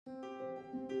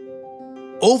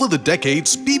Over the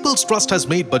decades, people's trust has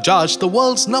made Bajaj the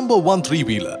world's #1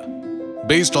 three-wheeler.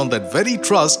 Based on that very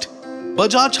trust,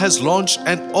 Bajaj has launched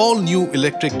an all-new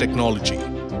electric technology,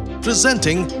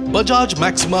 presenting Bajaj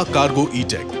Maxima Cargo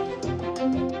E-Tec.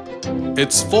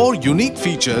 Its 4 unique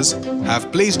features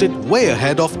have placed it way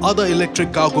ahead of other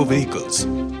electric cargo vehicles.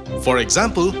 For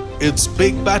example, its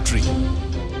big battery.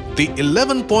 The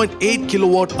 11.8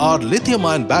 kWh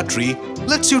lithium-ion battery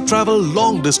lets you travel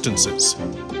long distances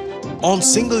on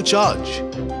single charge.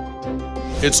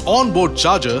 Its onboard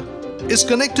charger is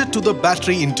connected to the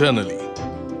battery internally,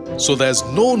 so there's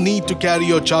no need to carry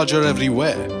your charger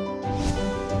everywhere.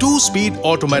 2-speed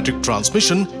automatic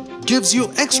transmission gives you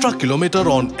extra kilometer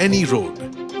on any road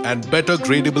and better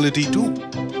gradability too.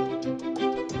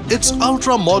 Its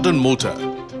ultra-modern motor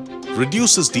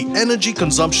reduces the energy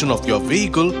consumption of your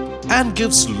vehicle and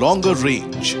gives longer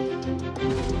range.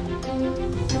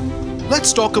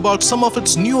 Let's talk about some of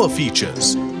its newer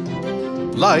features,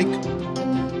 like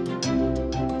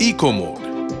Eco Mode,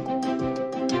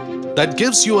 that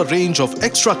gives you a range of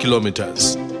extra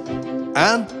kilometers,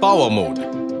 and Power Mode,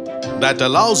 that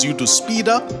allows you to speed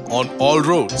up on all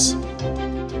roads.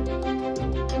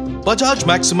 Bajaj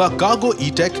Maxima Cargo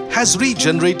E-Tec has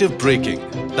regenerative braking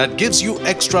that gives you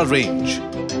extra range.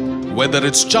 Whether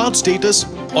it's charge status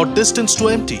or distance to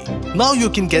empty, now you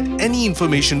can get any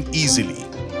information easily.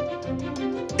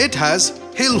 It has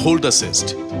Hill Hold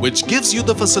Assist, which gives you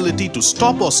the facility to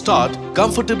stop or start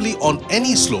comfortably on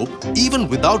any slope, even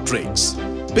without brakes.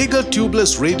 Bigger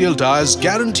tubeless radial tires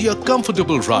guarantee a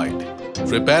comfortable ride.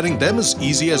 Repairing them is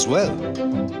easy as well.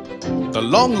 The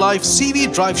long-life CV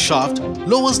drive shaft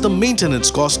lowers the maintenance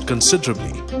cost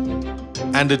considerably.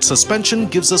 And its suspension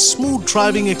gives a smooth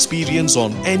driving experience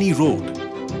on any road.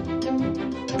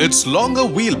 Its longer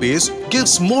wheelbase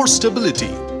gives more stability,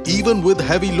 even with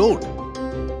heavy load.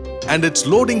 And its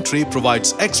loading tray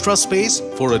provides extra space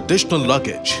for additional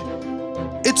luggage.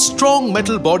 Its strong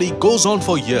metal body goes on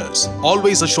for years,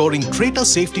 always assuring greater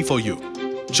safety for you.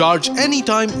 Charge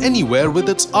anytime, anywhere with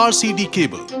its RCD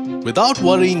cable, without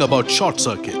worrying about short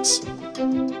circuits.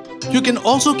 You can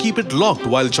also keep it locked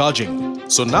while charging,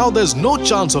 so now there's no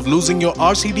chance of losing your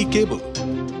RCD cable.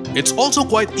 It's also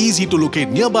quite easy to locate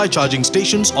nearby charging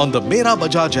stations on the Mera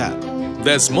Bajaj app.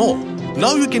 There's more.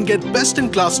 Now you can get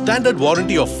best-in-class standard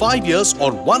warranty of 5 years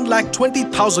or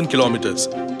 1,20,000 kilometers,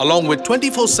 along with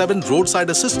 24/7 roadside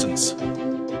assistance.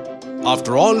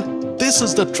 After all, this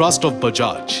is the trust of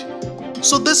Bajaj.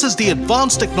 So this is the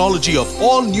advanced technology of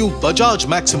all-new Bajaj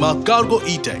Maxima Cargo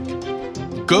E-Tec.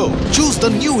 Go, choose the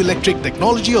new electric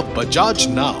technology of Bajaj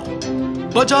now.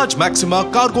 Bajaj Maxima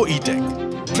Cargo E-Tec.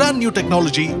 Brand new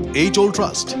technology, age-old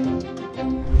trust.